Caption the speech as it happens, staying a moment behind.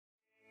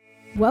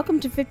Welcome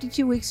to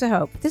 52 Weeks of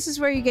Hope. This is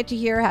where you get to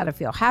hear how to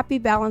feel happy,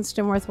 balanced,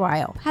 and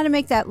worthwhile. How to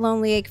make that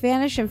lonely ache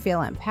vanish and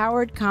feel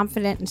empowered,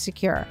 confident, and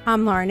secure.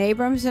 I'm Lauren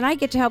Abrams, and I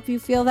get to help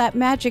you feel that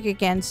magic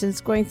again since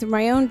going through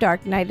my own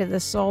dark night of the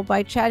soul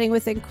by chatting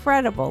with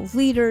incredible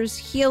leaders,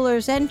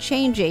 healers, and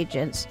change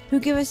agents who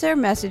give us their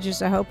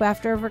messages of hope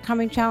after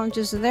overcoming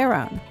challenges of their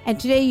own. And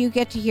today you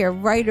get to hear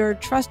writer,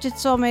 trusted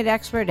soulmate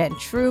expert, and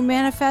true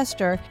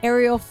manifester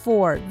Ariel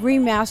Ford,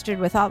 remastered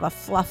with all the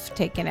fluff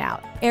taken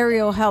out.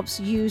 Ariel helps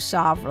you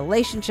solve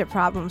relationship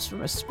problems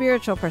from a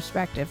spiritual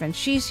perspective, and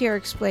she's here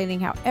explaining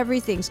how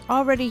everything's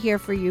already here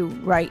for you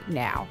right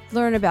now.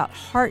 Learn about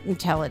heart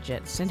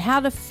intelligence and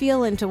how to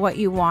feel into what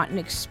you want and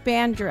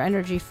expand your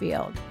energy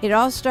field. It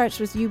all starts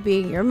with you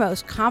being your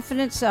most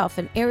confident self,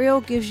 and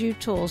Ariel gives you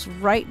tools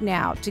right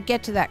now to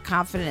get to that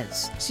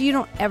confidence so you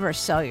don't ever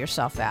sell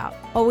yourself out.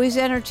 Always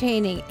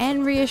entertaining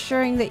and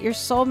reassuring that your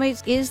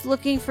soulmate is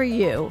looking for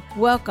you.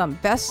 Welcome,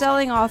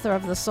 best-selling author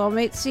of The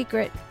Soulmate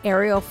Secret,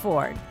 Ariel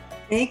Ford.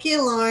 Thank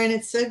you, Lauren.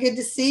 It's so good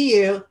to see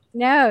you.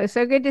 No,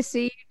 so good to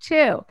see you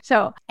too.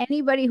 So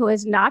anybody who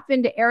has not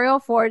been to Ariel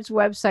Ford's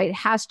website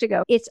has to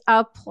go. It's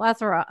a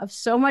plethora of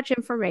so much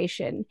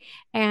information.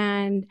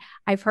 And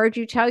I've heard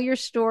you tell your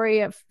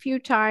story a few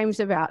times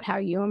about how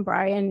you and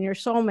Brian and your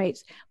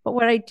soulmates. But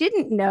what I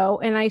didn't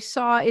know, and I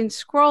saw in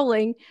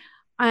scrolling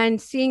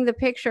and seeing the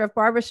picture of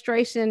Barbra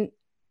Streisand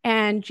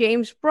and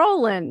James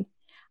Brolin,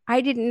 I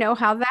didn't know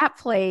how that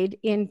played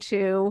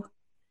into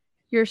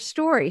your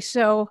story.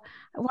 So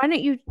why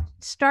don't you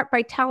start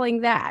by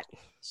telling that?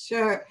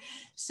 Sure.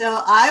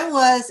 So I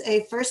was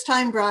a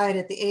first-time bride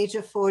at the age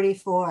of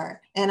 44,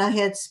 and I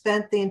had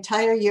spent the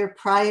entire year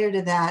prior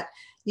to that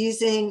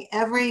using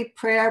every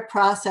prayer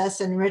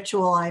process and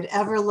ritual I'd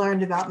ever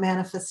learned about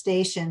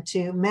manifestation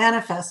to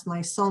manifest my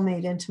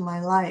soulmate into my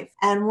life.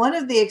 And one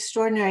of the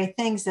extraordinary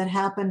things that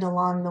happened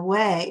along the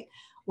way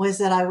was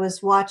that I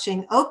was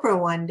watching Oprah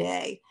one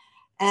day,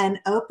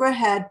 and Oprah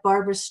had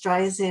Barbra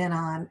Streisand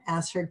on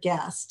as her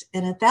guest.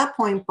 And at that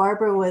point,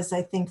 Barbara was,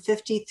 I think,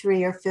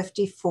 53 or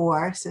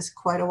 54. This is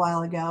quite a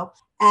while ago.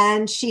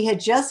 And she had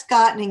just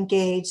gotten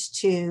engaged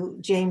to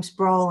James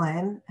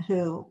Brolin,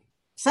 who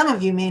some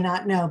of you may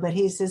not know, but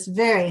he's this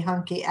very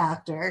hunky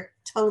actor,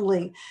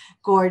 totally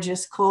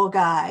gorgeous, cool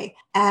guy.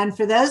 And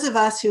for those of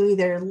us who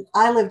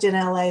I lived in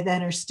LA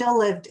then or still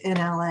lived in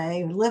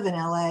LA or live in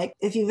LA,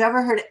 if you've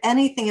ever heard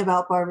anything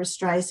about Barbra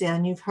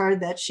Streisand, you've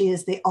heard that she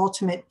is the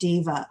ultimate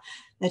diva,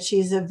 that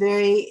she's a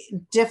very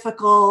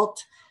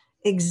difficult,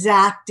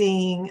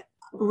 exacting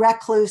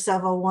recluse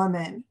of a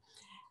woman.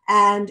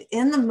 And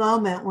in the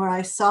moment where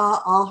I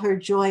saw all her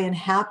joy and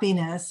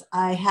happiness,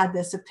 I had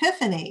this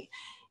epiphany.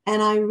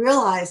 And I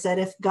realized that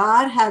if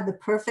God had the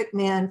perfect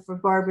man for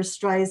Barbra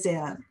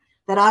Streisand,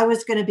 that I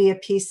was going to be a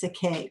piece of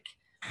cake.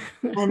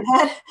 And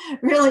that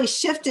really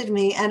shifted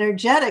me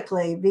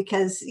energetically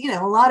because, a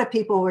lot of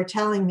people were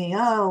telling me,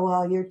 oh,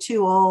 well, you're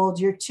too old,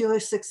 you're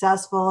too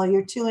successful,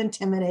 you're too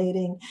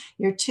intimidating,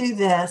 you're too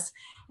this.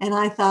 And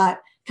I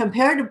thought,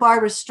 compared to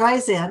Barbra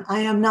Streisand, I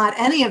am not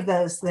any of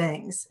those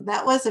things.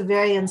 That was a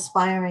very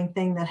inspiring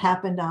thing that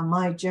happened on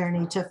my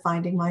journey to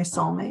finding my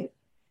soulmate.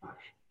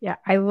 Yeah,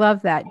 I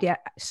love that. Yeah.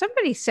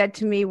 Somebody said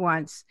to me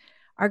once,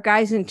 are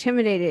guys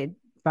intimidated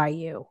by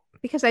you?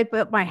 Because I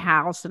built my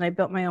house and I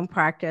built my own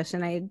practice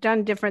and I had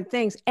done different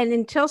things. And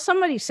until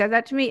somebody said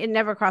that to me, it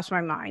never crossed my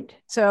mind.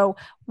 So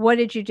what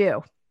did you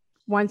do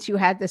once you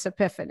had this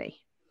epiphany?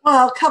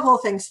 Well, a couple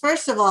of things.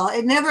 First of all,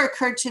 it never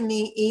occurred to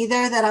me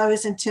either that I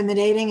was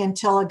intimidating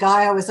until a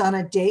guy I was on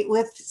a date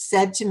with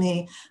said to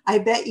me, I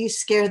bet you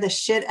scare the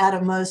shit out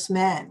of most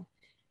men.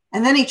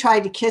 And then he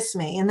tried to kiss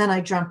me and then I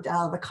jumped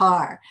out of the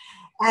car.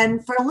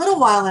 And for a little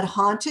while, it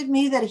haunted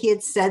me that he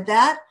had said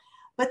that.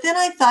 But then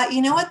I thought,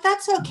 you know what?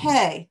 That's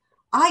okay.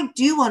 I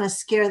do want to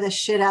scare the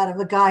shit out of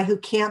a guy who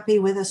can't be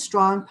with a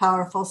strong,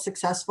 powerful,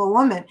 successful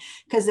woman,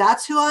 because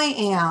that's who I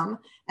am.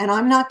 And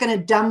I'm not going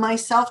to dumb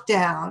myself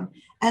down.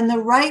 And the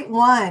right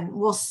one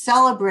will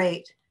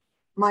celebrate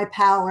my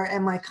power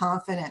and my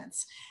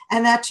confidence.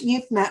 And that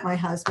you've met my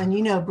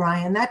husband,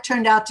 Brian, that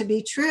turned out to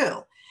be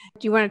true.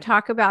 Do you want to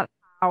talk about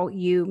how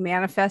you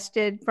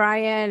manifested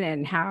Brian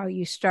and how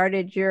you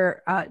started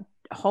your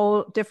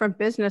whole different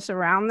business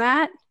around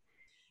that?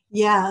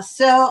 Yeah.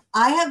 So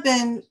I have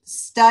been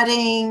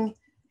studying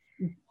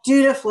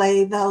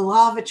dutifully the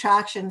law of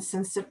attraction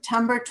since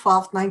September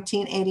 12th,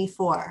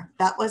 1984.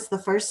 That was the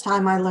first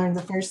time I learned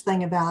the first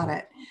thing about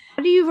it.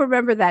 How do you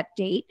remember that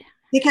date?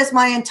 Because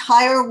my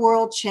entire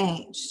world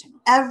changed.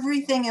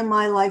 Everything in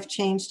my life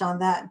changed on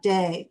that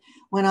day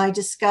when I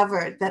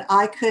discovered that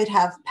I could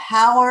have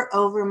power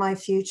over my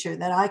future,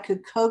 that I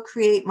could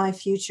co-create my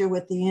future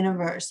with the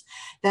universe,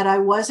 that I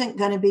wasn't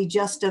going to be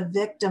just a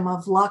victim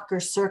of luck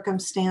or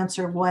circumstance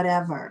or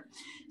whatever.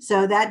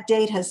 So that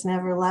date has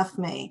never left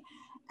me.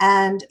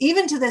 And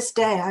even to this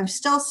day, I'm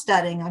still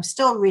studying, I'm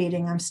still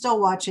reading, I'm still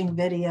watching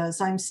videos,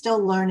 I'm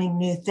still learning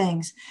new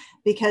things,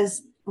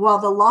 because while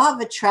the law of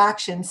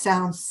attraction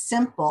sounds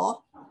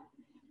simple,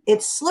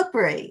 it's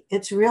slippery.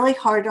 It's really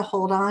hard to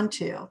hold on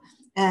to.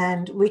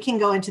 And we can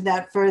go into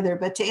that further.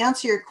 But to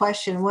answer your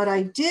question, what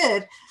I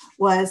did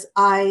was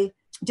I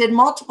did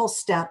multiple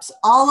steps,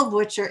 all of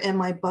which are in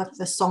my book,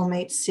 The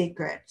Soulmate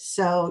Secret.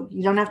 So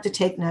you don't have to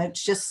take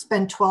notes, just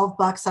spend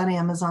 $12 on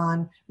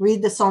Amazon,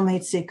 read The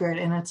Soulmate Secret,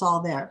 and it's all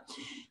there.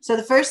 So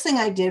the first thing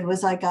I did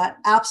was I got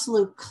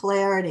absolute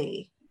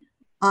clarity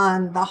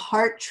on the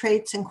heart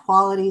traits and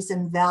qualities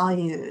and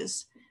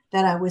values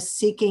that I was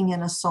seeking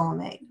in a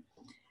soulmate.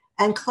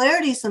 And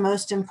clarity is the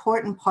most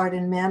important part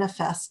in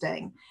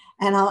manifesting.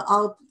 And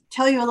I'll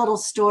tell you a little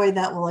story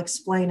that will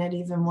explain it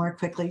even more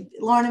quickly.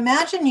 Lauren,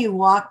 imagine you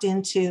walked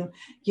into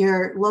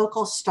your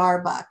local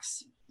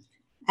Starbucks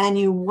and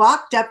you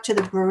walked up to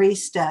the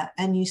barista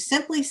and you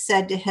simply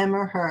said to him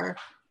or her,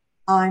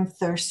 "I'm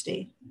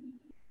thirsty."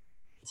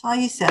 That's all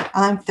you said,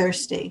 "I'm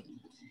thirsty."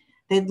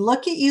 They'd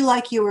look at you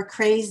like you were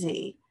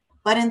crazy,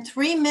 but in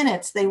 3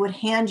 minutes, they would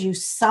hand you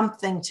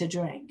something to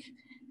drink.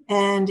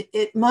 And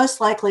it most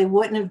likely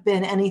wouldn't have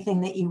been anything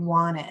that you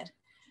wanted.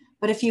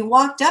 But if you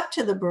walked up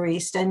to the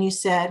barista and you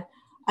said,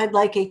 "I'd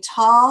like a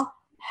tall,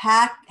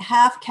 half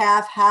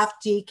calf,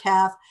 half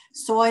decaf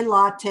soy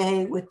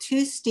latte with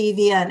 2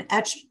 stevia and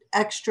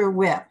extra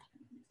whip,"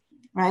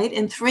 right?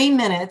 In 3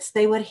 minutes,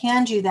 they would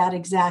hand you that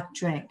exact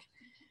drink.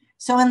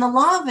 So in the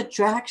law of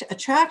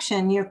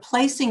attraction, you're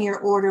placing your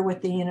order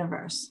with the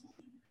universe.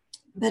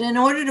 But in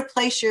order to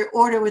place your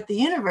order with the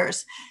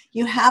universe,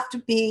 you have to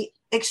be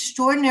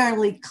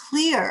extraordinarily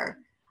clear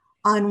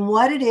on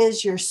what it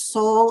is your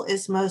soul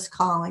is most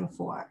calling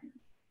for.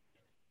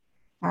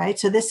 All right.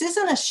 So this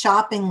isn't a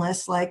shopping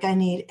list like I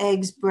need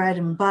eggs, bread,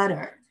 and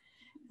butter.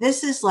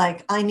 This is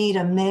like I need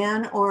a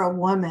man or a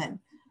woman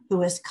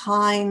who is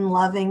kind,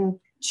 loving,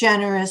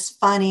 generous,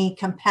 funny,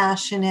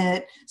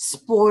 compassionate,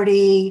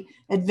 sporty,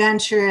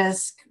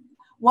 adventurous,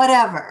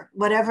 whatever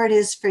it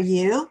is for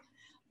you,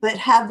 but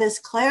have this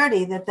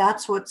clarity that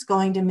that's what's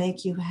going to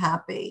make you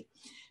happy.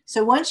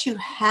 So once you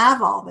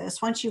have all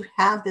this, once you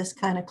have this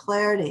kind of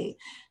clarity,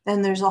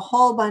 then there's a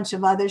whole bunch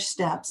of other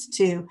steps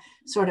to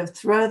sort of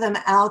throw them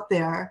out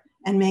there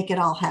and make it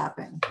all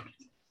happen.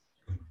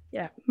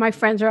 Yeah, my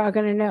friends are all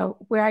going to know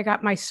where I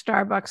got my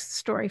Starbucks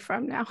story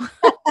from now.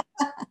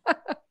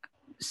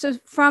 So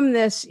from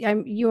this,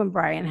 you and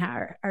Brian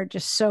are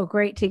just so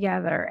great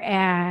together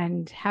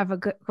and have a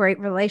great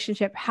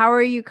relationship. How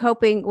are you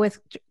coping with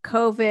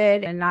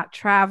COVID and not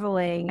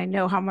traveling? I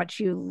know how much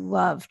you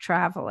love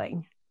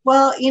traveling.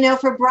 Well,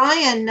 for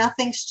Brian,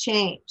 nothing's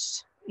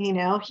changed.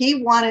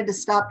 He wanted to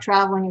stop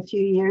traveling a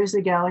few years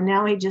ago, and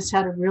now he just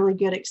had a really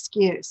good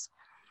excuse.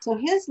 So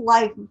his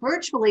life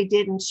virtually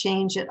didn't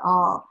change at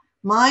all.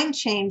 Mine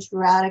changed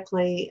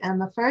radically. And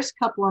the first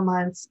couple of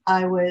months,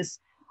 I was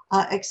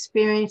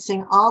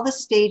experiencing all the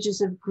stages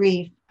of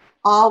grief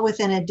all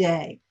within a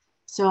day.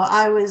 So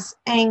I was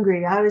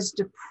angry, I was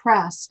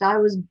depressed, I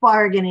was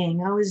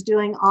bargaining, I was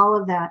doing all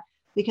of that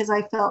because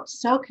I felt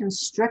so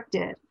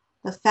constricted.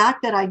 The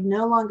fact that I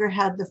no longer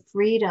had the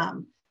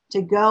freedom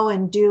to go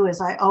and do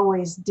as I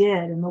always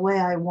did and the way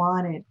I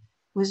wanted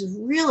was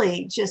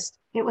really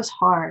it was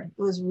hard.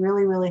 It was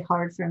really, really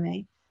hard for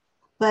me.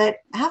 But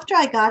after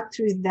I got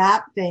through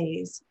that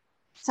phase,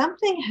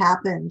 something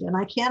happened, and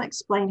I can't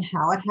explain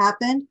how it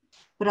happened,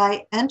 but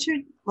I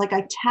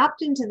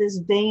tapped into this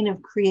vein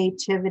of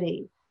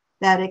creativity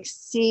that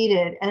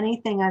exceeded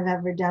anything I've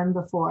ever done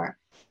before.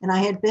 And I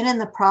had been in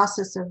the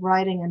process of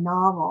writing a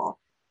novel,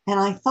 and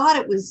I thought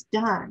it was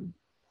done.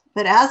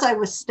 But as I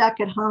was stuck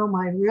at home,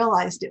 I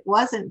realized it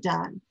wasn't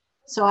done.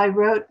 So I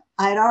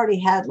had already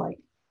had like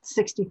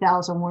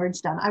 60,000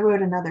 words done. I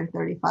wrote another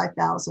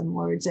 35,000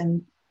 words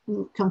and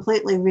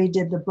completely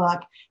redid the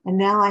book. And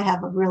now I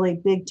have a really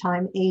big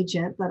time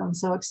agent that I'm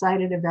so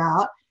excited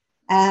about.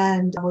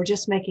 And we're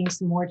just making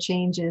some more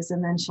changes,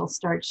 and then she'll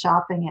start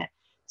shopping it.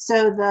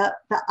 So the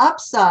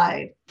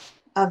upside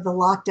of the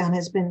lockdown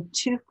has been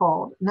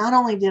twofold. Not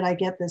only did I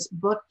get this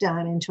book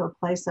done into a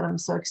place that I'm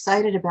so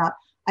excited about,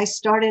 I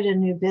started a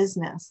new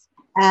business,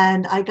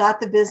 and I got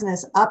the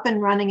business up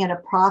and running at a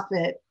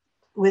profit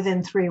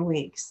within 3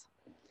 weeks.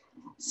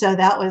 So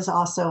that was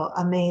also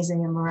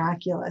amazing and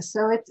miraculous.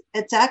 So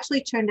it's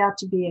actually turned out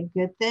to be a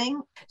good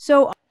thing.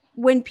 So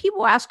when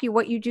people ask you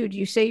what you do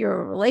you say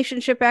you're a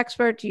relationship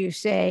expert? Do you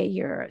say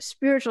you're a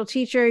spiritual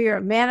teacher? You're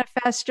a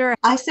manifester?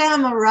 I say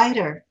I'm a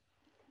writer.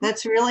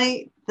 That's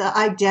really the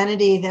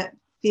identity that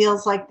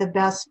feels like the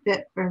best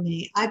fit for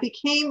me. I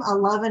became a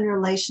love and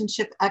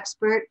relationship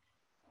expert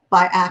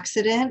by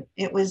accident.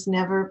 It was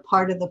never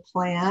part of the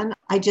plan.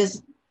 I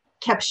just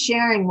kept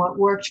sharing what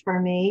worked for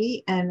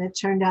me, and it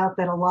turned out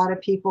that a lot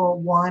of people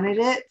wanted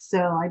it. So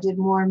I did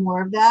more and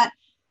more of that.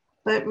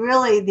 But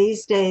really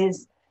these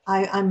days,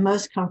 I'm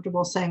most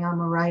comfortable saying I'm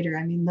a writer.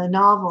 I mean, the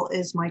novel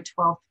is my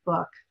 12th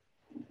book.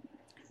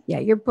 Yeah,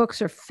 your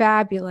books are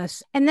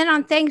fabulous. And then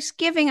on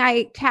Thanksgiving,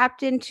 I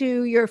tapped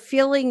into your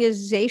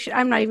feelingization.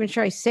 I'm not even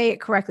sure I say it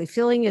correctly.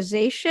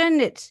 Feelingization.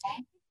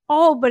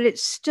 But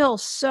it's still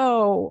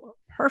so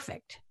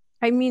perfect.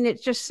 I mean,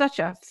 it's just such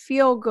a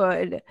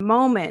feel-good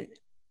moment.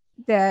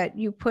 that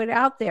you put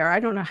out there. I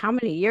don't know how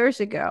many years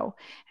ago,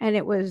 and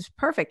it was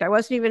perfect. I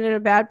wasn't even in a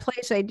bad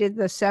place. I did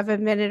the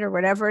 7 minute or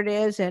whatever it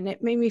is, and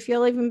it made me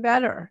feel even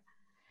better.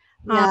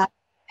 Yeah.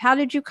 How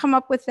did you come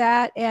up with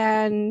that?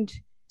 And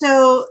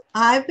So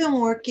I've been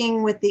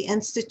working with the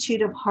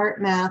Institute of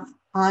Heart Math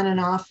on and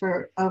off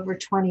for over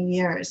 20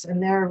 years, and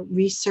they're a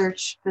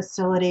research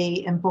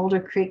facility in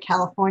Boulder Creek,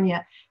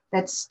 California,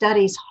 that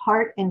studies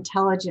heart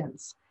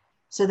intelligence.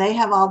 So they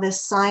have all this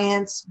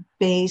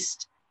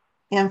science-based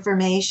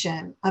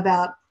information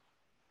about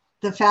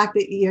the fact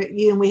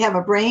that we have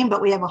a brain,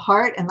 but we have a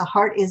heart, and the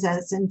heart is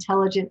as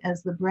intelligent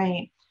as the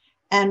brain.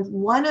 And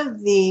one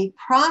of the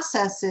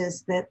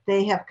processes that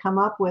they have come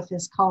up with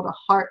is called a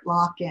heart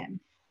lock-in.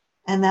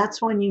 And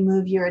that's when you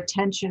move your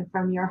attention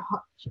from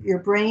your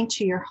brain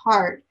to your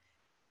heart.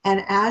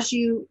 And as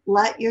you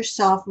let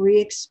yourself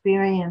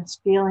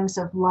re-experience feelings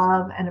of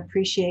love and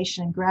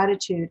appreciation and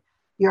gratitude,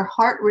 your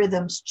heart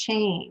rhythms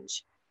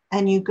change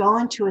and you go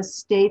into a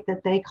state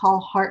that they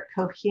call heart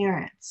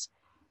coherence.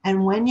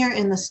 And when you're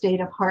in the state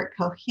of heart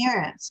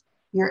coherence,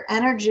 you're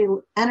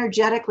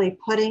energetically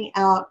putting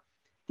out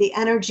the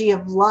energy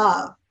of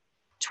love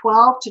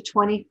 12 to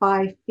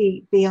 25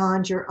 feet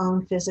beyond your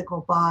own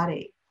physical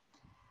body.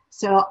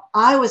 So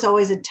I was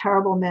always a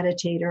terrible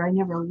meditator. I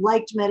never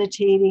liked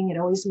meditating. It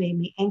always made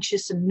me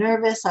anxious and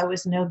nervous. I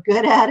was no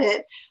good at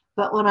it.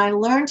 But when I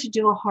learned to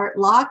do a heart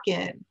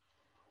lock-in,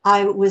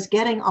 I was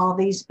getting all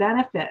these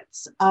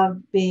benefits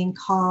of being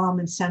calm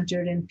and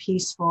centered and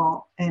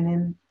peaceful and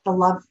in the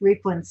love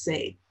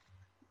frequency.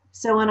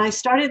 So when I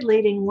started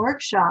leading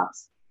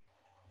workshops,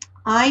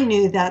 I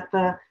knew that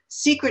the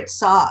secret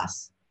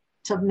sauce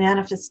to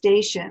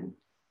manifestation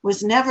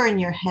was never in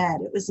your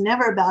head. It was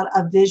never about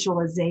a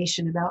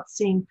visualization, about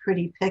seeing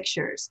pretty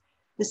pictures.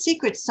 The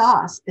secret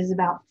sauce is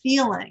about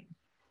feeling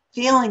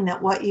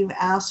that what you've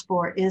asked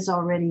for is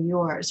already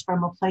yours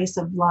from a place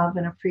of love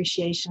and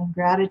appreciation and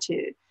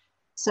gratitude.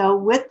 So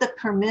with the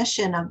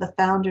permission of the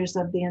founders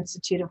of the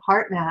Institute of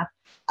Heart Math,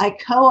 I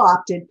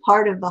co-opted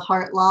part of the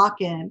heart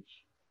lock-in,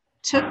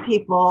 took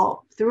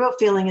people through a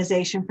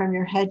feelingization from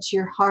your head to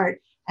your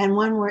heart. And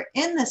when we're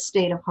in the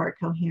state of heart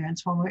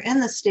coherence, when we're in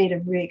the state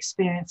of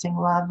re-experiencing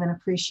love and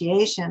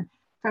appreciation,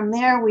 from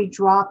there we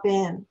drop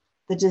in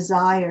the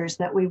desires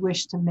that we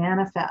wish to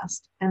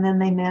manifest, and then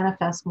they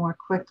manifest more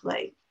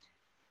quickly.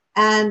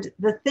 And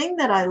the thing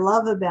that I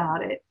love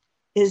about it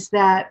is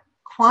that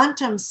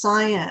quantum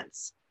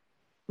science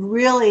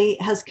really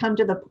has come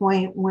to the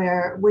point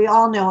where we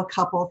all know a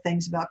couple of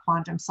things about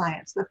quantum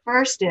science. The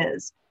first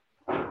is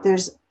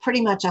there's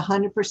pretty much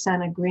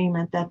 100%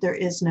 agreement that there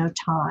is no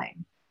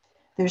time.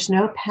 There's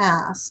no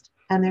past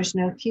and there's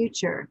no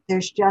future.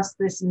 There's just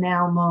this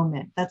now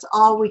moment. That's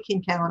all we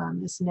can count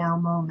on, this now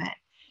moment.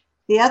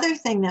 The other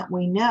thing that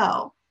we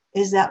know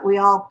is that we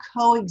all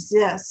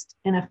coexist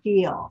in a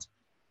field.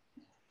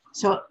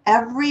 So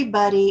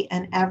everybody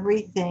and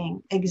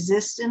everything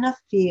exists in a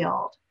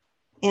field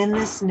in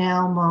this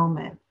now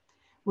moment,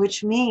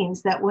 which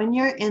means that when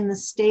you're in the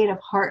state of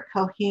heart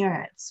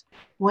coherence,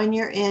 when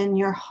you're in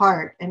your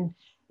heart and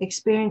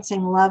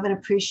experiencing love and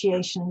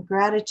appreciation and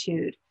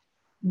gratitude,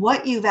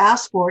 what you've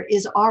asked for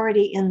is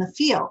already in the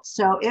field.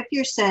 So if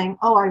you're saying,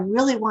 oh, I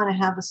really want to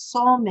have a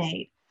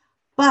soulmate,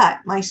 but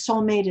my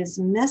soulmate is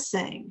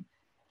missing,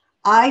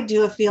 I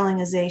do a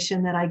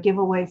feelingization that I give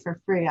away for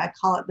free. I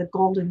call it the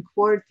golden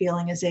cord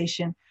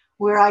feelingization,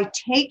 where I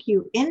take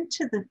you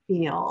into the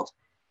field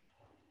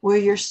where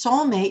your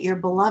soulmate, your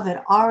beloved,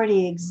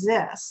 already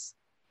exists.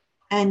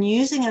 And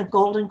using a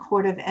golden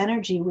cord of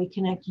energy, we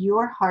connect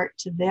your heart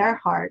to their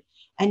heart,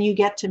 and you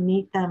get to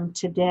meet them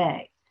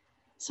today.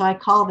 So I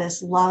call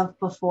this love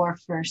before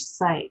first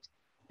sight,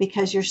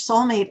 because your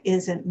soulmate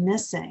isn't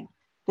missing.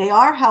 They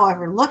are,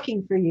 however,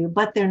 looking for you,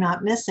 but they're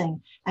not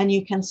missing. And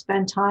you can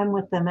spend time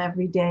with them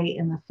every day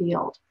in the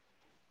field.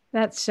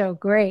 That's so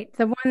great.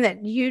 The one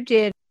that you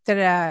did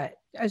that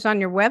is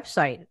on your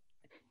website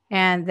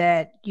and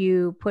that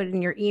you put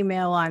in your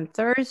email on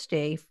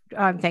Thursday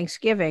on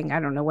Thanksgiving. I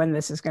don't know when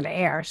this is going to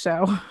air.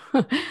 So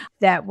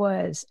that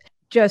was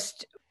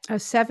just a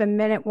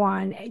 7-minute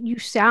one. You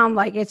sound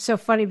like, it's so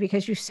funny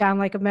because you sound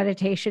like a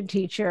meditation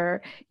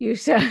teacher. You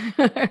sound,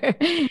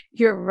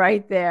 you're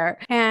right there.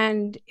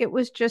 And it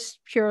was just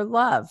pure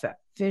love,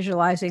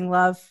 visualizing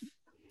love.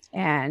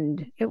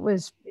 And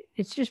it's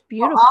just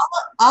beautiful. Well,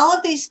 all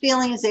of these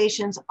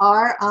feelingizations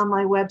are on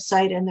my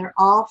website and they're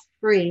all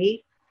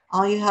free.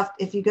 All you have,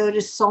 if you go to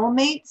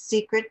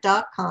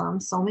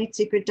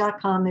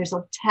soulmatesecret.com, there's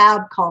a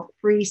tab called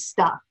free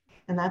stuff.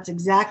 And that's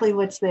exactly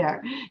what's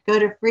there. Go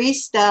to free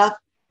stuff.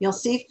 You'll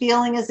see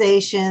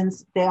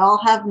feelingizations. They all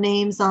have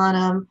names on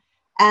them.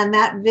 And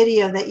that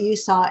video that you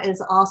saw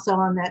is also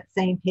on that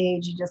same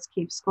page. You just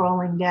keep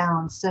scrolling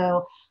down.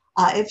 So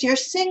if you're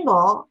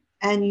single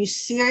and you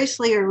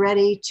seriously are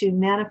ready to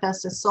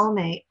manifest a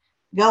soulmate,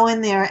 go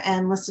in there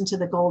and listen to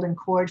the golden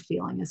cord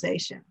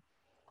feelingization.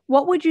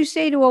 What would you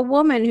say to a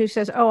woman who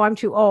says, oh, I'm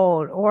too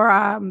old,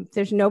 or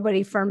there's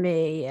nobody for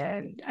me,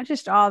 and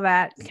just all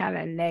that kind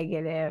of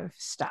negative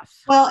stuff?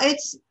 Well,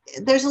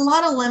 there's a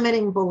lot of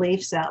limiting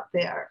beliefs out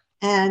there.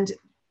 And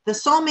the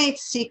Soulmate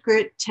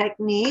Secret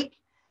technique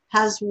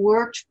has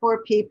worked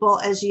for people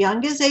as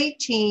young as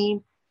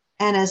 18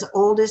 and as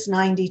old as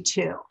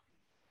 92.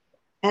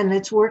 And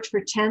it's worked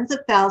for tens of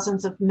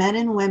thousands of men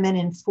and women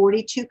in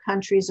 42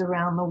 countries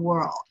around the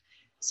world.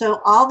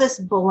 So all this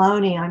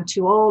baloney, I'm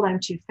too old, I'm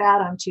too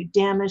fat, I'm too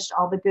damaged,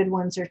 all the good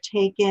ones are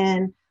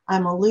taken,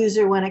 I'm a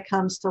loser when it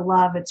comes to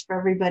love, it's for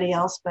everybody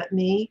else but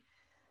me.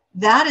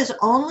 That is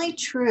only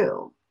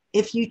true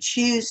if you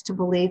choose to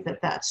believe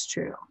that that's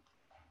true.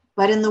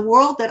 But in the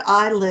world that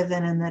I live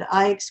in and that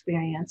I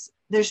experience,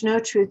 there's no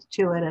truth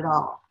to it at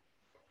all.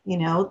 You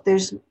know,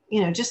 there's,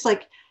 you know, just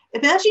like,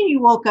 imagine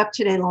you woke up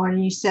today, Lauren,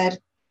 and you said,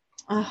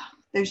 oh,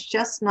 there's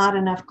just not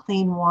enough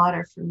clean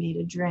water for me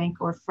to drink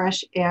or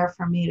fresh air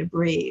for me to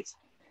breathe.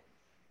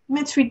 I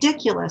mean, it's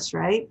ridiculous,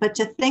 right? But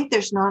to think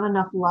there's not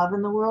enough love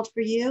in the world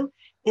for you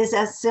is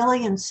as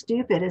silly and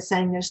stupid as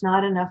saying there's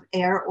not enough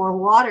air or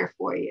water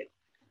for you.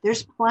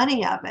 There's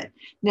plenty of it.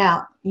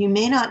 Now, you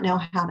may not know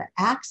how to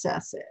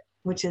access it,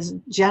 which is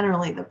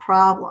generally the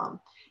problem.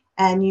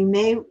 And you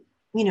may,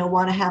 you know,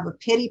 want to have a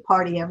pity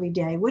party every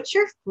day, which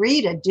you're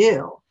free to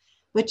do.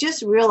 But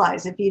just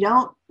realize if you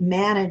don't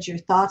manage your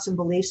thoughts and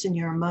beliefs and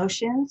your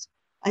emotions,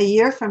 a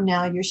year from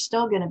now, you're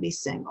still going to be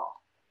single.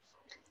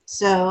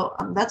 So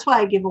that's why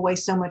I give away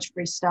so much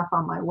free stuff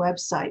on my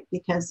website,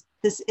 because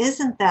this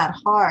isn't that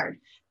hard,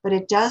 but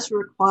it does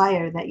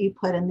require that you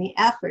put in the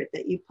effort,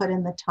 that you put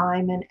in the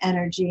time and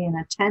energy and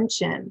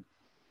attention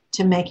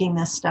to making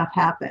this stuff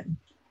happen.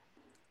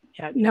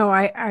 Yeah, no,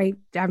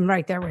 I'm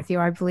right there with you.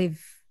 I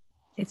believe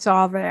it's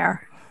all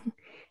there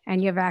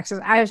and you have access.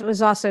 I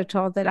was also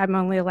told that I'm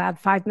only allowed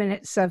 5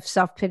 minutes of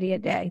self-pity a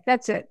day.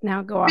 That's it.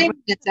 Now go on. 3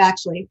 minutes,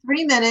 actually.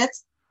 3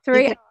 minutes.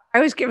 I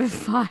was given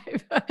 5.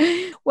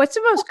 What's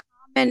the most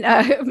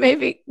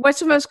common, what's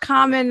the most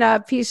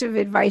common piece of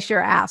advice you're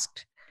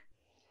asked?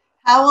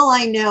 How will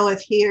I know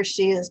if he or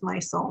she is my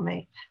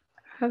soulmate?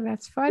 Oh,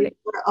 that's funny.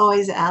 People are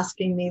always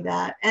asking me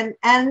that. And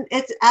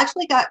it's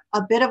actually got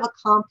a bit of a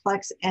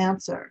complex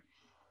answer.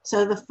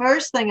 So the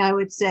first thing I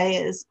would say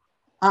is,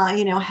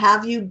 you know,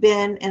 have you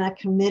been in a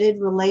committed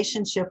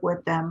relationship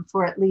with them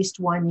for at least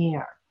 1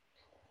 year?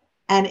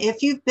 And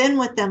if you've been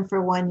with them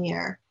for 1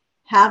 year,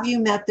 have you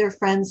met their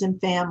friends and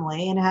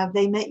family? And have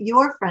they met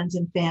your friends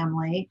and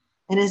family?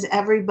 And is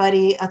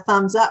everybody a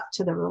thumbs up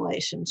to the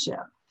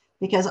relationship?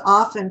 Because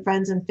often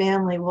friends and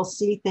family will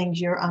see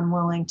things you're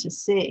unwilling to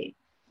see.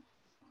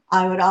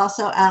 I would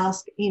also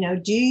ask, you know,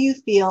 do you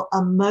feel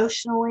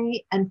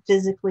emotionally and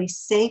physically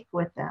safe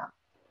with them?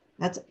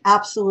 That's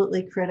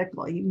absolutely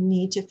critical. You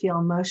need to feel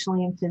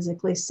emotionally and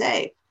physically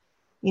safe.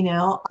 You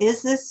know,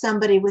 is this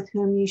somebody with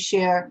whom you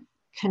share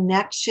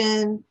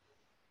connection,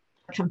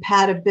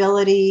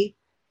 compatibility,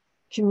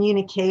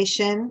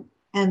 communication?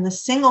 And the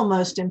single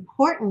most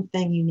important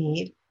thing you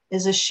need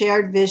is a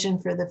shared vision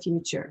for the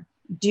future.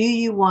 Do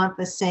you want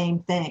the same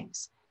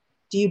things?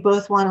 Do you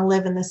both want to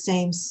live in the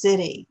same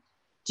city?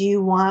 Do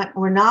you want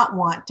or not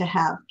want to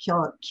have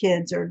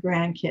kids or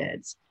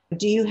grandkids?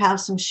 Do you have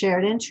some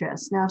shared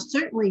interests? Now,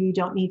 certainly you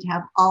don't need to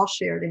have all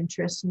shared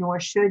interests, nor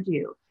should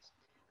you.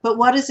 But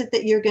what is it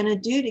that you're going to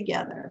do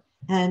together?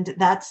 And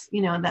that's,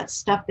 you know, that's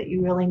stuff that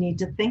you really need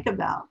to think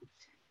about.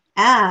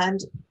 And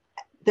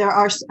there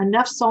are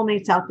enough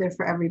soulmates out there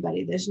for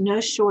everybody. There's no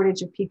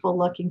shortage of people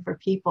looking for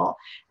people.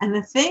 And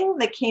the thing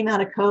that came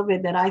out of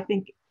COVID that I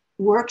think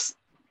works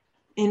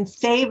in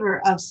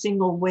favor of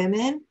single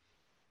women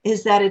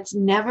is that it's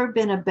never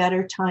been a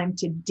better time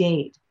to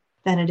date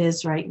than it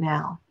is right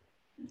now.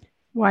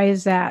 Why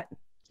is that?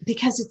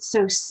 Because it's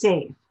so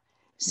safe.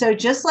 So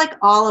just like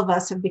all of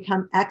us have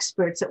become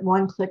experts at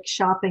one-click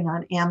shopping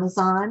on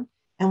Amazon,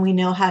 and we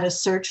know how to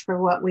search for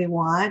what we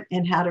want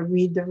and how to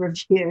read the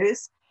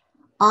reviews,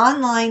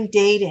 online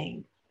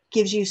dating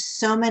gives you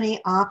so many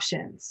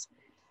options,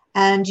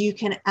 and you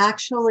can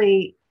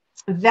actually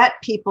vet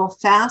people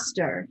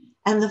faster.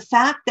 And the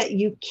fact that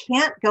you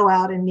can't go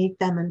out and meet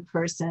them in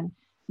person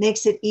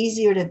makes it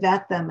easier to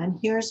vet them. And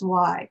here's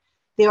why.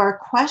 There are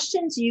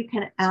questions you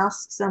can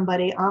ask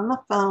somebody on the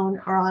phone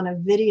or on a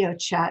video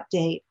chat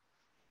date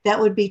that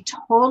would be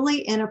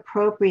totally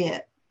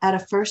inappropriate at a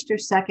first or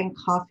second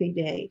coffee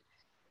date,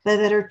 but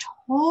that are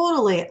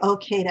totally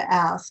okay to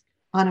ask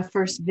on a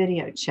first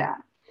video chat.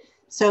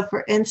 So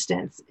for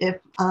instance, if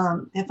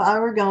I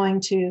were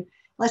going to,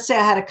 let's say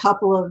I had a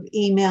couple of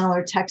email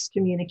or text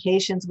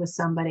communications with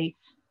somebody,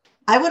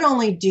 I would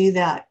only do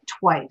that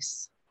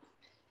twice.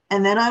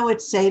 And then I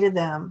would say to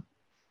them,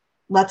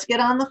 let's get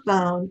on the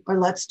phone or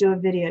let's do a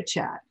video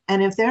chat.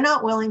 And if they're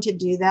not willing to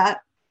do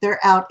that, they're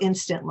out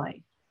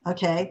instantly.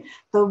 Okay.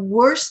 The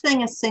worst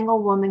thing a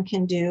single woman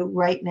can do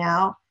right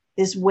now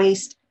is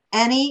waste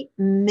any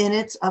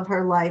minutes of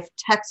her life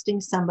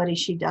texting somebody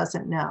she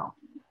doesn't know.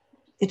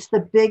 It's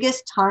the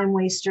biggest time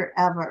waster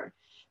ever,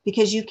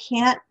 because you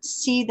can't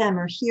see them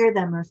or hear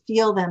them or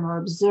feel them or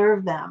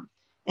observe them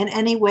in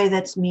any way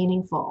that's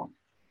meaningful.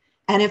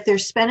 And if they're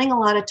spending a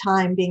lot of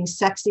time being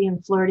sexy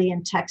and flirty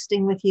and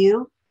texting with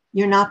you,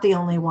 you're not the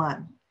only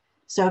one.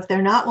 So if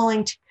they're not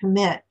willing to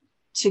commit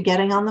to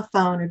getting on the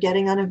phone or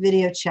getting on a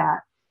video chat,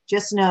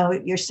 just know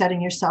you're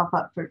setting yourself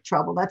up for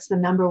trouble. That's the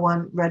number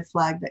one red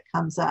flag that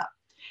comes up.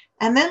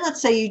 And then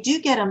let's say you do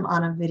get them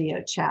on a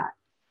video chat.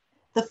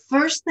 The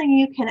first thing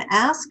you can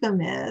ask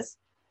them is,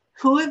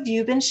 who have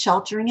you been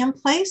sheltering in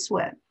place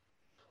with?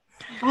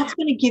 That's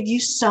going to give you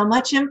so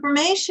much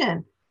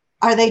information.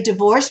 Are they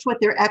divorced with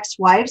their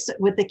ex-wives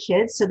with the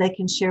kids so they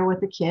can share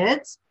with the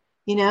kids?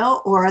 You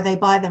know, or are they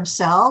by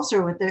themselves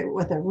or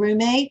with a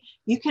roommate?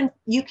 You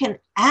can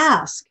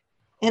ask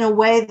in a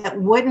way that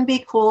wouldn't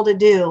be cool to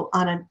do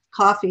on a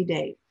coffee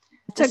date.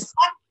 That's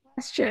a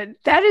question.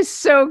 That is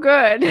so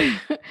good.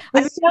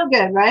 It's so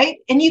good, right?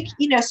 And you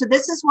know, so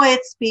this is why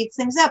it speeds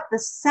things up. The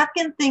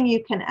second thing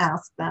you can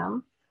ask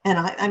them, and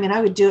I mean,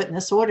 I would do it in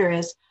this order,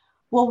 is,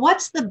 well,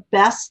 what's the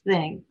best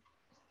thing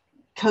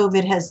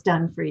COVID has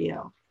done for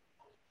you?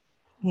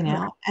 You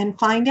know, and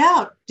find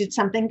out, did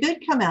something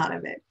good come out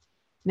of it?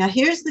 Now,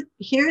 here's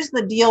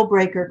the deal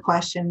breaker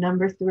question,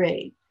 number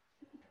 3.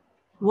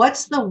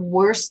 What's the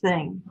worst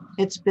thing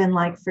it's been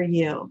like for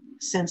you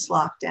since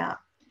lockdown?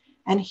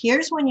 And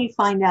here's when you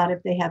find out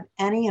if they have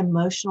any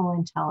emotional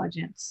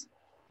intelligence,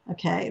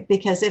 okay?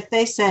 Because if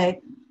they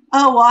say,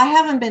 oh, well, I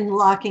haven't been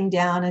locking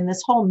down and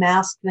this whole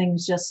mask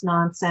thing's just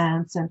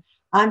nonsense and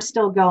I'm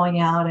still going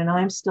out and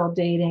I'm still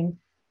dating.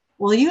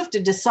 Well, you have to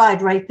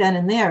decide right then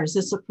and there, is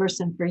this a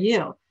person for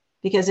you?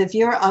 Because if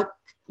you're a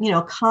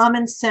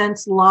common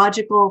sense,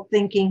 logical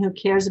thinking who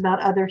cares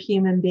about other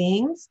human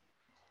beings,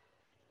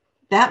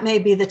 that may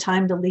be the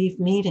time to leave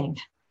meeting,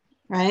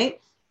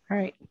 right?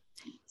 Right.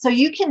 So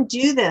you can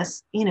do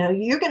this, you know,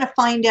 you're going to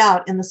find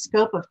out in the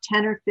scope of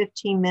 10 or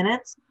 15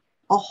 minutes,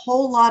 a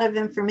whole lot of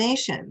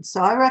information.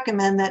 So I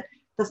recommend that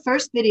the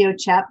first video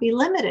chat be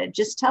limited.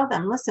 Just tell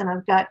them, listen,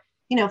 I've got,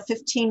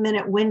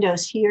 15-minute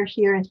windows here,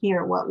 here, and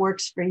here. What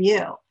works for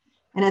you?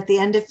 And at the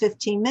end of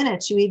 15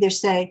 minutes, you either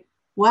say,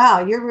 wow,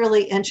 you're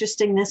really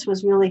interesting. This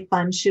was really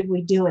fun. Should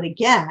we do it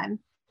again?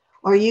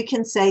 Or you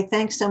can say,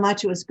 thanks so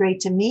much. It was great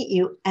to meet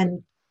you,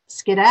 and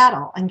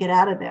skedaddle and get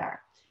out of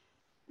there.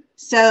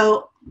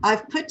 So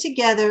I've put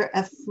together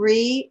a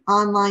free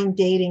online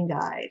dating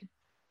guide.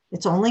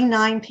 It's only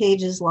 9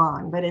 pages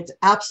long, but it's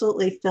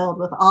absolutely filled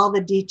with all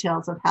the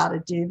details of how to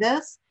do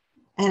this.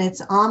 And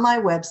it's on my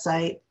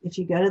website. If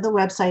you go to the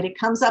website, it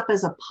comes up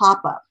as a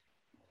pop-up.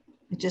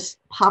 It just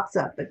pops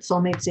up at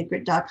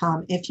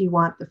soulmatesecret.com if you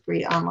want the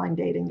free online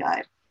dating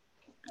guide.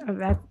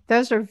 Oh,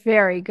 those are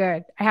very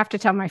good. I have to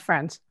tell my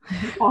friends.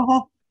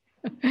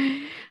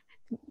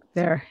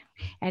 There.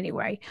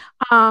 Anyway,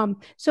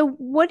 so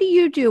what do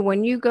you do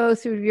when you go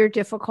through your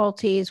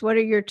difficulties? What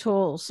are your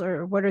tools,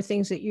 or what are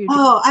things that you do?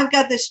 Oh, I've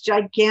got this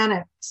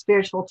gigantic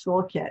spiritual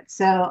toolkit.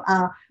 So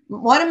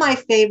one of my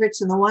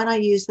favorites, and the one I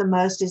use the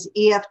most, is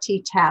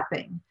EFT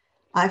tapping.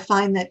 I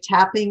find that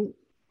tapping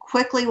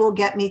quickly will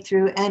get me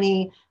through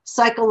any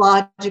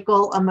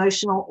psychological,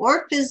 emotional,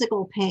 or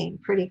physical pain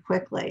pretty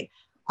quickly.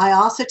 I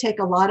also take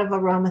a lot of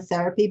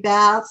aromatherapy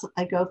baths.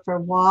 I go for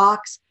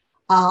walks.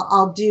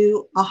 I'll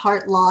do a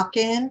heart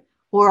lock-in,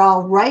 or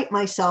I'll write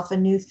myself a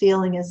new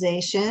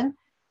feelingization,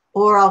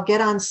 or I'll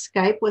get on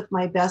Skype with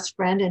my best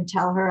friend and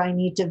tell her I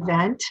need to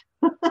vent,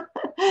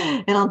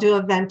 and I'll do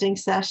a venting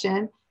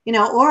session,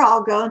 or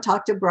I'll go and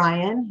talk to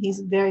Brian. He's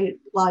a very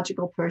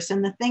logical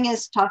person. The thing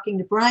is, talking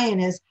to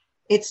Brian is,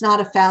 it's not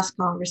a fast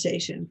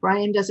conversation.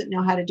 Brian doesn't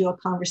know how to do a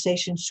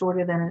conversation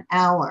shorter than an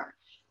hour.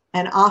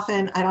 And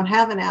often I don't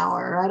have an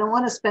hour, or I don't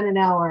want to spend an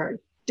hour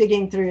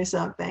digging through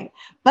something,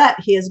 but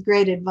he has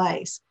great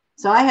advice.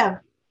 So I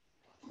have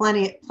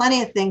plenty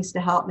of things to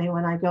help me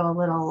when I go a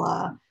little,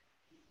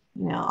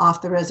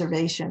 off the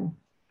reservation.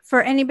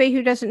 For anybody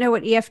who doesn't know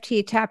what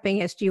EFT tapping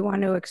is, do you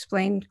want to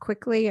explain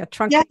quickly?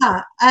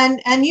 Yeah,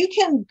 and you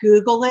can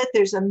Google it.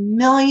 There's a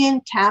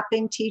million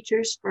tapping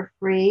teachers for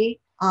free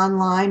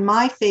online.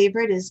 My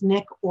favorite is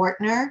Nick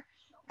Ortner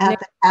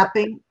at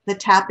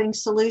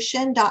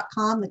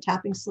thetapping.com.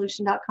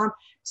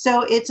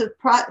 So it's a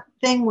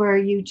thing where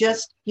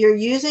you're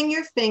using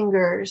your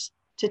fingers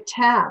to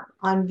tap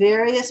on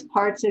various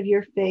parts of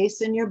your face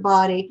and your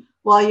body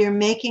while you're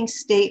making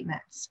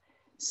statements.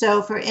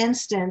 So for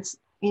instance,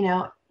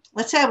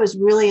 let's say I was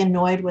really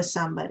annoyed with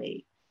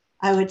somebody.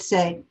 I would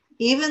say,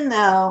 even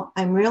though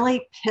I'm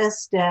really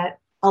pissed at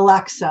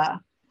Alexa,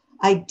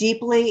 I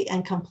deeply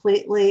and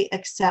completely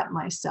accept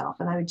myself.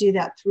 And I would do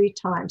that 3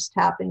 times,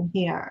 tapping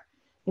here.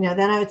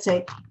 Then I would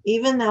say,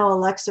 even though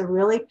Alexa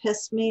really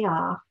pissed me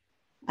off,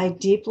 I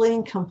deeply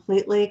and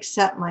completely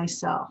accept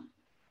myself.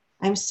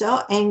 I'm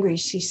so angry.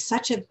 She's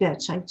such a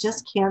bitch. I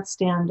just can't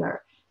stand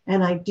her.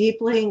 And I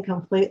deeply and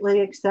completely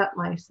accept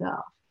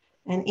myself.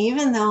 And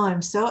even though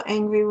I'm so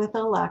angry with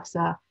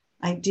Alexa,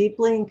 I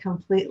deeply and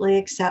completely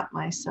accept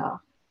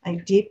myself. I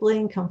deeply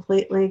and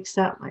completely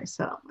accept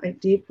myself.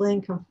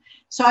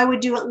 So I would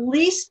do at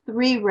least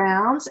 3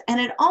 rounds, and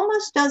it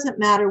almost doesn't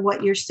matter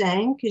what you're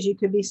saying, because you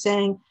could be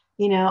saying,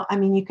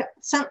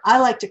 I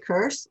like to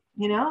curse,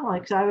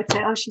 so I would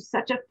say, oh, she's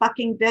such a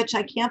fucking bitch.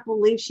 I can't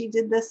believe she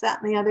did this,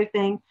 that, and the other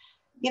thing,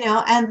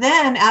 and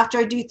then after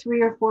I do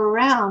 3 or 4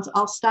 rounds,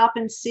 I'll stop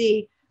and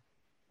see,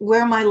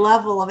 where my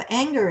level of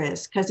anger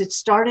is, because it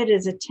started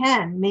as a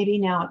 10, maybe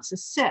now it's a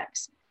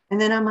 6.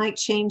 And then I might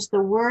change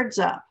the words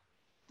up,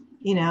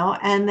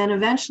 and then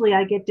eventually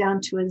I get down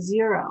to a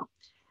 0.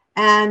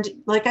 And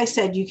like I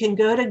said, you can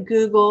go to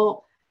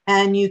Google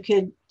and you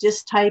could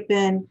just type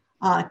in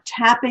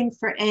tapping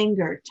for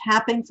anger,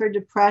 tapping for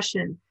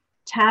depression,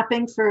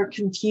 tapping for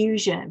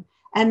confusion.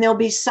 And there'll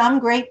be some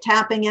great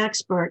tapping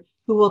expert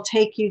who will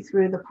take you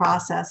through the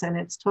process, and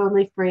it's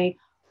totally free.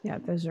 Yeah,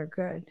 those are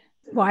good.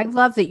 Well, I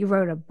love that you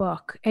wrote a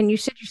book, and you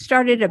said you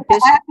started a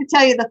business. I have to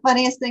tell you, the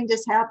funniest thing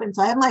just happened.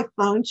 So I have my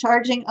phone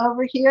charging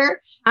over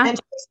here, and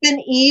she's been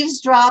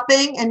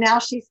eavesdropping, and now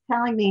she's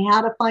telling me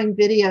how to find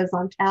videos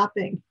on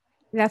tapping.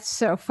 That's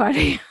so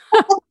funny.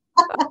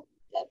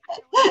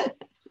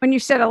 When you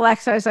said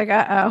Alexa, I was like,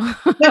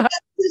 uh-oh.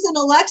 This isn't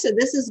Alexa.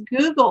 This is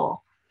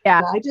Google.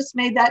 Yeah. I just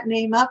made that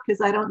name up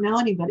because I don't know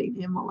anybody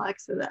named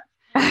Alexa.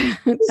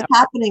 This is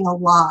happening a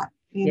lot.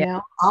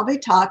 I'll be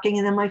talking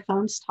and then my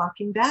phone's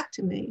talking back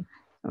to me.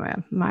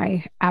 Well,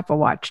 my Apple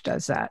Watch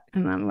does that.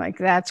 And I'm like,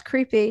 that's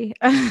creepy.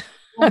 I'm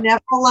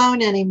never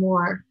alone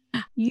anymore.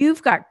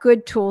 You've got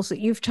good tools that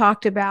you've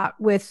talked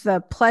about with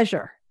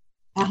pleasure.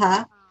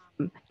 Uh-huh.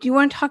 Do you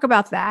want to talk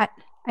about that?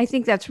 I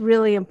think that's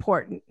really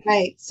important.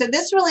 Right. So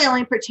this really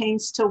only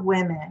pertains to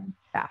women.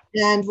 Yeah.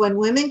 And when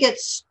women get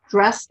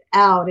stressed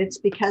out, it's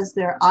because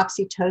their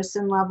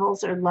oxytocin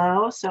levels are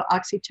low. So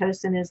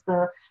oxytocin is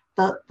the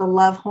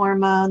love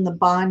hormone, the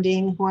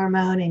bonding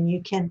hormone,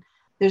 and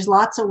there's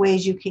lots of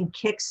ways you can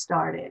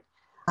kickstart it.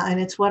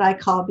 And it's what I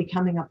call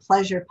becoming a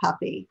pleasure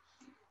puppy.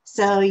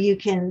 So you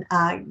can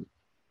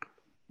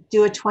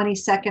do a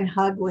 20-second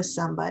hug with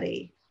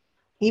somebody,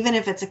 even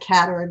if it's a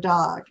cat or a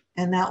dog,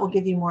 and that will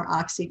give you more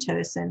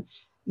oxytocin.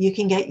 You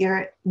can get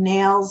your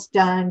nails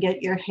done,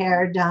 get your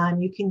hair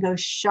done. You can go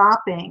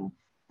shopping,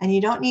 and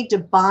you don't need to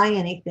buy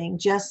anything.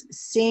 Just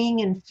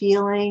seeing and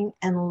feeling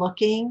and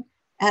looking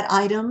at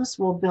items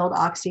will build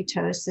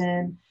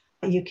oxytocin.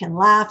 You can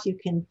laugh, you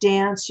can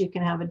dance, you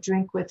can have a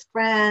drink with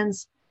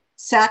friends.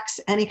 Sex,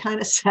 any kind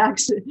of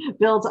sex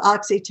builds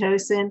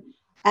oxytocin.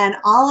 And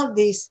all of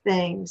these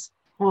things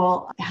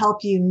will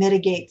help you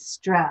mitigate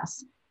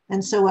stress.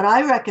 And so what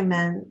I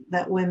recommend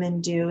that women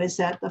do is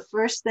that the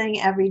first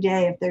thing every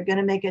day, if they're going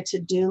to make a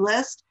to-do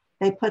list,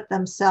 they put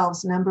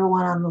themselves number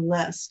 1 on the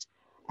list,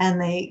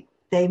 and they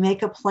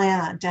make a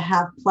plan to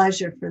have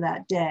pleasure for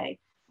that day.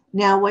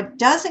 Now, what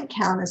doesn't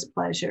count as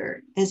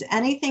pleasure is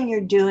anything you're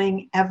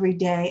doing every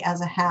day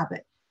as a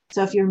habit.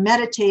 So if you're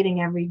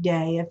meditating every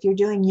day, if you're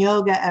doing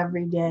yoga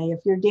every day, if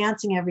you're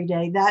dancing every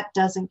day, that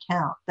doesn't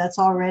count. That's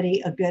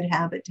already a good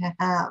habit to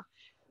have.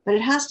 But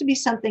it has to be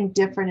something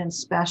different and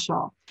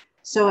special.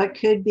 So it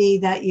could be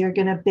that you're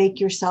going to bake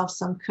yourself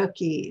some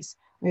cookies,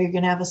 or you're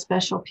going to have a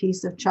special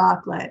piece of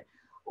chocolate,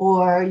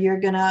 or you're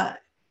going to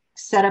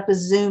set up a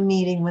Zoom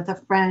meeting with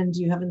a friend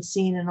you haven't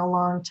seen in a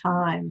long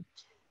time,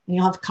 and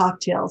you'll have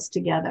cocktails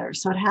together.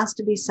 So it has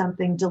to be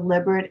something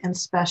deliberate and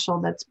special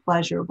that's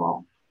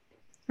pleasurable.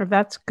 Well,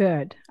 that's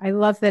good. I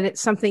love that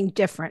it's something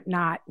different,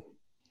 not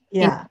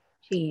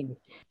routine.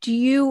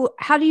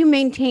 How do you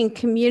maintain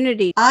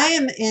community? I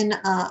am in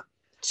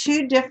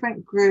 2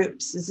 different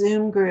groups,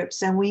 Zoom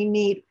groups, and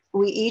we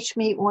each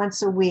meet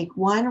once a week.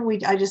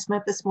 I just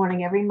met this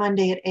morning, every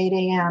Monday at 8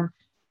 a.m.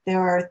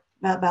 There are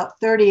about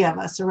 30 of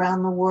us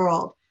around the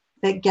world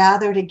that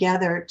gather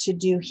together to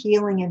do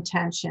healing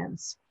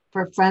intentions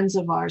for friends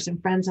of ours and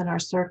friends in our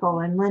circle.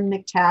 And Lynn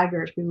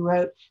McTaggart, who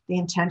wrote The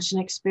Intention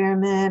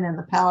Experiment and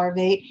The Power of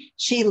 8,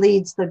 she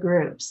leads the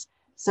groups.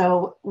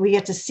 So we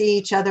get to see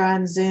each other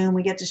on Zoom.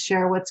 We get to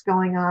share what's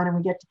going on,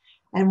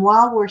 and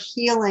while we're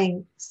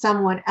healing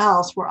someone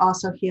else, we're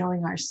also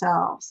healing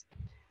ourselves.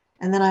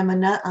 And then I'm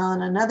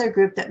on another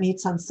group that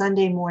meets on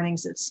Sunday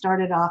mornings. It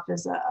started off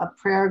as a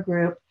prayer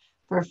group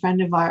for a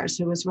friend of ours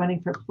who was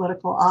running for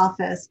political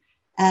office.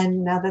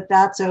 And now that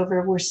that's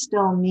over, we're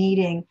still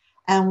meeting,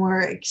 and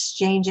we're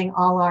exchanging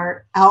all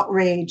our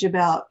outrage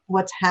about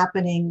what's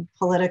happening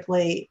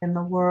politically in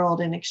the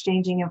world, and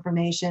exchanging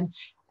information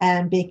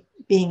and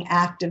being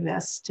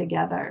activists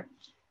together.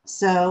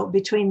 So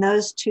between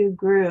those 2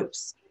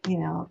 groups,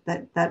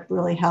 that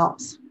really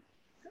helps.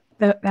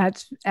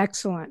 That's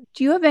excellent.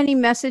 Do you have any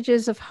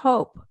messages of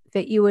hope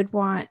that you would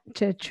want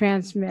to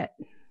transmit?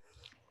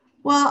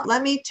 Well,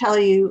 let me tell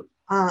you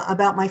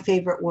about my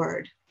favorite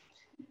word.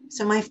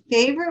 So my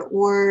favorite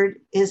word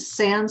is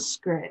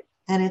Sanskrit,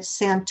 and it's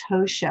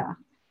santosha.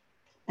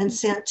 And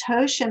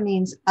santosha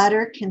means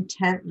utter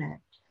contentment,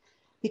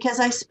 because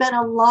I spent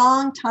a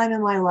long time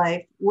in my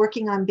life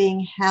working on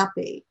being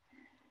happy.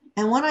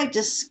 And what I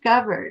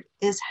discovered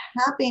is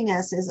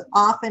happiness is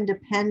often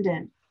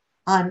dependent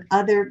on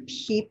other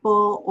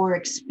people or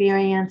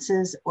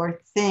experiences or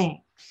things.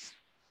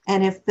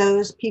 And if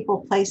those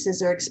people,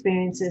 places, or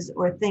experiences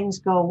or things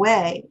go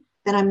away,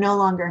 then I'm no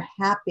longer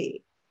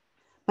happy.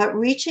 But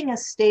reaching a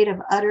state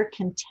of utter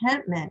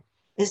contentment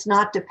is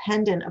not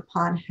dependent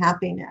upon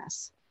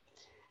happiness.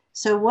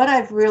 So what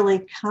I've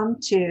really come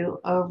to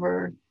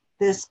over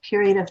this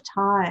period of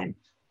time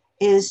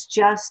is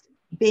just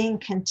being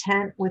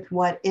content with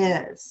what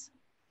is.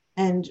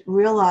 and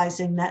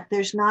realizing that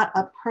there's not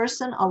a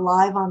person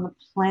alive on the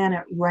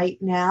planet right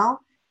now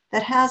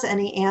that has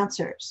any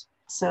answers.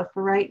 So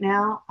for right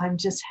now, I'm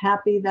just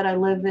happy that I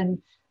live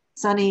in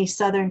sunny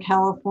Southern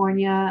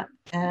California,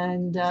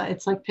 and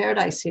it's like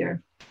paradise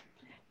here.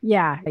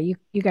 Yeah,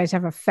 you guys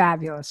have a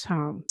fabulous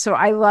home. So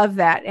I love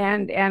that.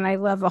 And I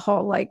love the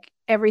whole, like,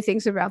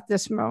 everything's about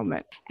this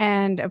moment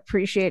and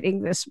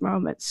appreciating this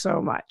moment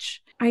so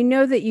much. I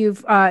know that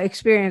you've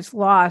experienced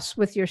loss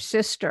with your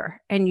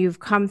sister, and you've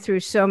come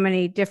through so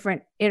many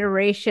different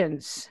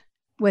iterations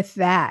with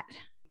that,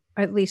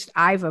 at least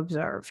I've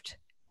observed.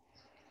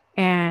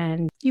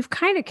 And you've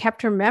kind of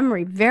kept her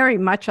memory very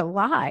much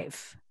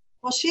alive.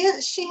 Well, she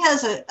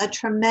has a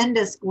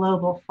tremendous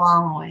global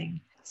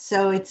following.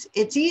 So it's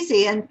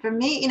easy. And for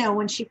me,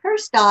 when she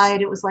first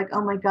died, it was like,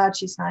 oh my God,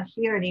 she's not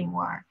here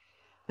anymore.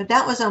 But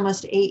that was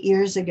almost 8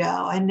 years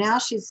ago. And now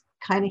she's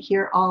kind of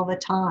here all the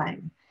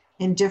time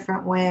in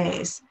different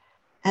ways.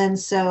 And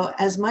so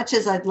as much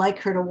as I'd like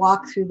her to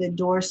walk through the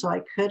door so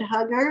I could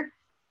hug her,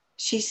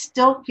 she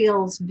still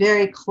feels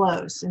very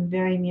close and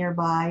very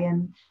nearby.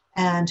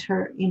 And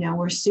her,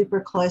 we're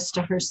super close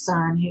to her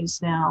son,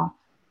 who's now,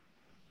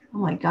 oh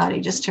my God,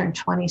 he just turned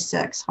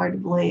 26, hard to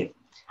believe.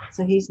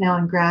 So he's now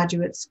in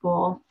graduate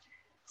school.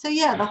 So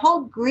yeah, the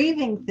whole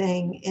grieving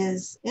thing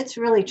it's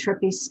really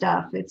trippy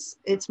stuff.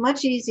 It's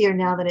much easier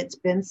now that it's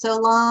been so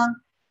long.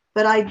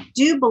 But I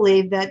do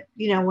believe that,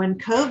 when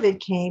COVID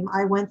came,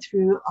 I went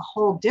through a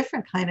whole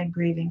different kind of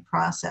grieving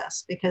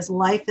process, because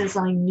life as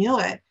I knew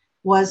it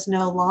was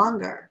no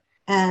longer.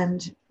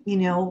 And,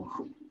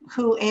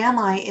 who am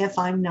I if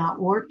I'm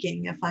not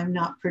working, if I'm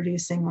not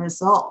producing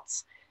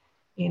results?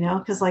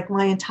 Because like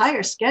my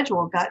entire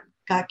schedule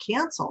got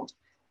canceled.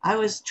 I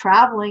was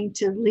traveling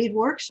to lead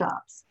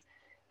workshops.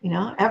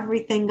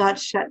 Everything got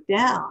shut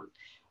down.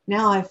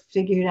 Now I've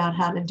figured out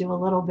how to do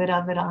a little bit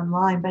of it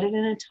online, but in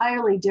an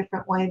entirely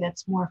different way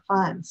that's more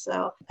fun.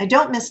 So I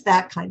don't miss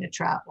that kind of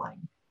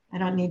traveling. I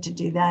don't need to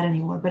do that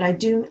anymore, but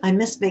I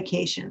miss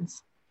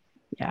vacations.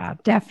 Yeah,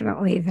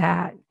 definitely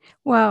that.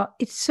 Well,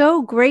 it's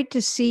so great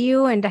to see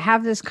you and to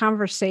have this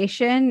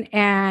conversation,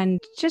 and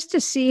just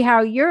to see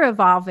how you're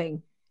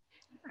evolving.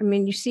 I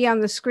mean, you see on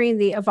the screen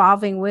the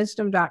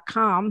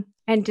evolvingwisdom.com,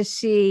 and to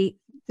see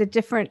the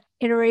different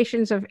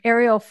iterations of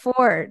Ariel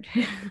Ford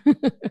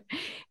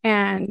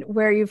and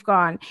where you've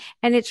gone.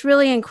 And it's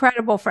really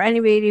incredible for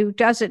anybody who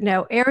doesn't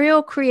know.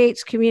 Ariel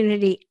creates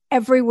community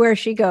everywhere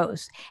she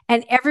goes,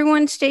 and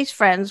everyone stays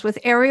friends with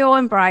Ariel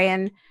and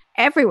Brian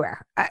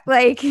everywhere.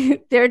 Like,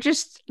 they're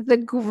just the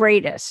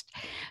greatest.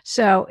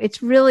 So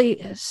it's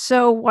really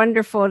so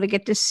wonderful to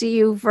get to see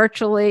you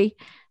virtually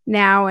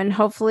now, and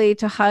hopefully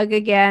to hug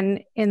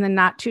again in the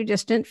not too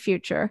distant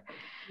future.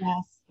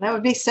 Yes, that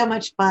would be so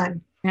much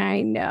fun.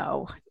 I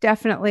know,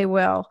 definitely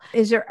will.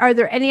 Are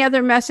there any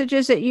other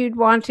messages that you'd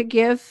want to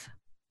give?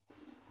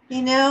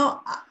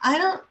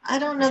 I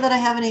don't know that I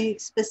have any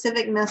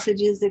specific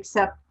messages,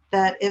 except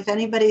that if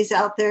anybody's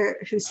out there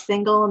who's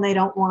single and they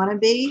don't want to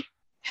be,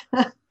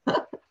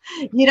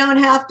 you don't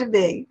have to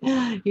be.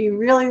 You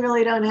really,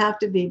 really don't have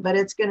to be, but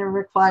it's going to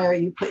require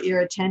you put your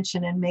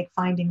attention and make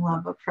finding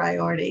love a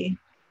priority.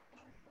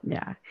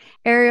 Yeah.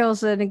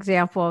 Ariel's an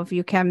example of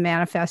you can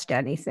manifest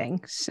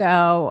anything.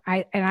 So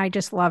I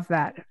just love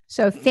that.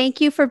 So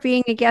thank you for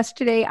being a guest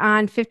today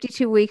on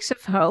 52 Weeks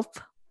of Hope.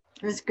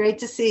 It was great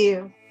to see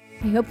you.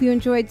 I hope you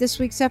enjoyed this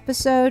week's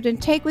episode,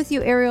 and take with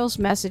you Ariel's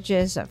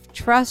messages of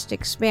trust,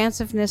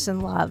 expansiveness,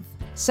 and love.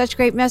 Such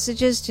great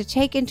messages to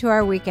take into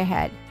our week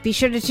ahead. Be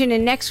sure to tune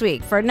in next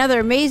week for another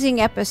amazing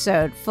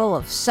episode full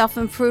of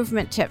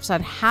self-improvement tips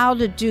on how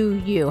to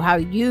do you, how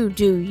you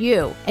do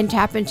you, and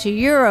tap into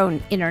your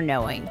own inner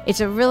knowing. It's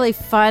a really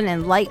fun,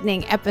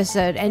 enlightening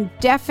episode, and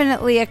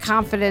definitely a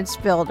confidence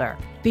builder.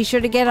 Be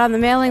sure to get on the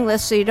mailing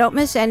list so you don't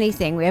miss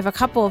anything. We have a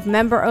couple of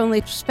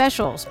member-only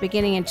specials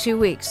beginning in 2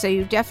 weeks, so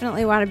you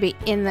definitely want to be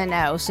in the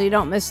know so you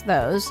don't miss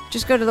those.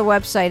 Just go to the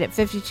website at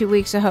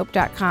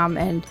 52weeksofhope.com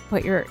and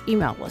put your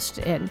email list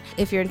in.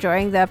 If you're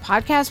enjoying the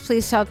podcast,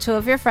 please tell 2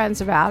 of your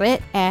friends about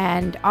it.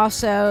 And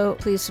also,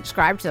 please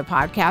subscribe to the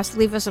podcast,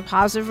 leave us a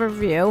positive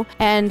review,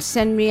 and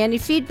send me any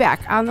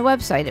feedback on the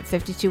website at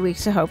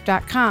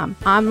 52weeksofhope.com.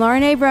 I'm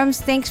Lauren Abrams.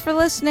 Thanks for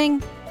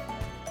listening.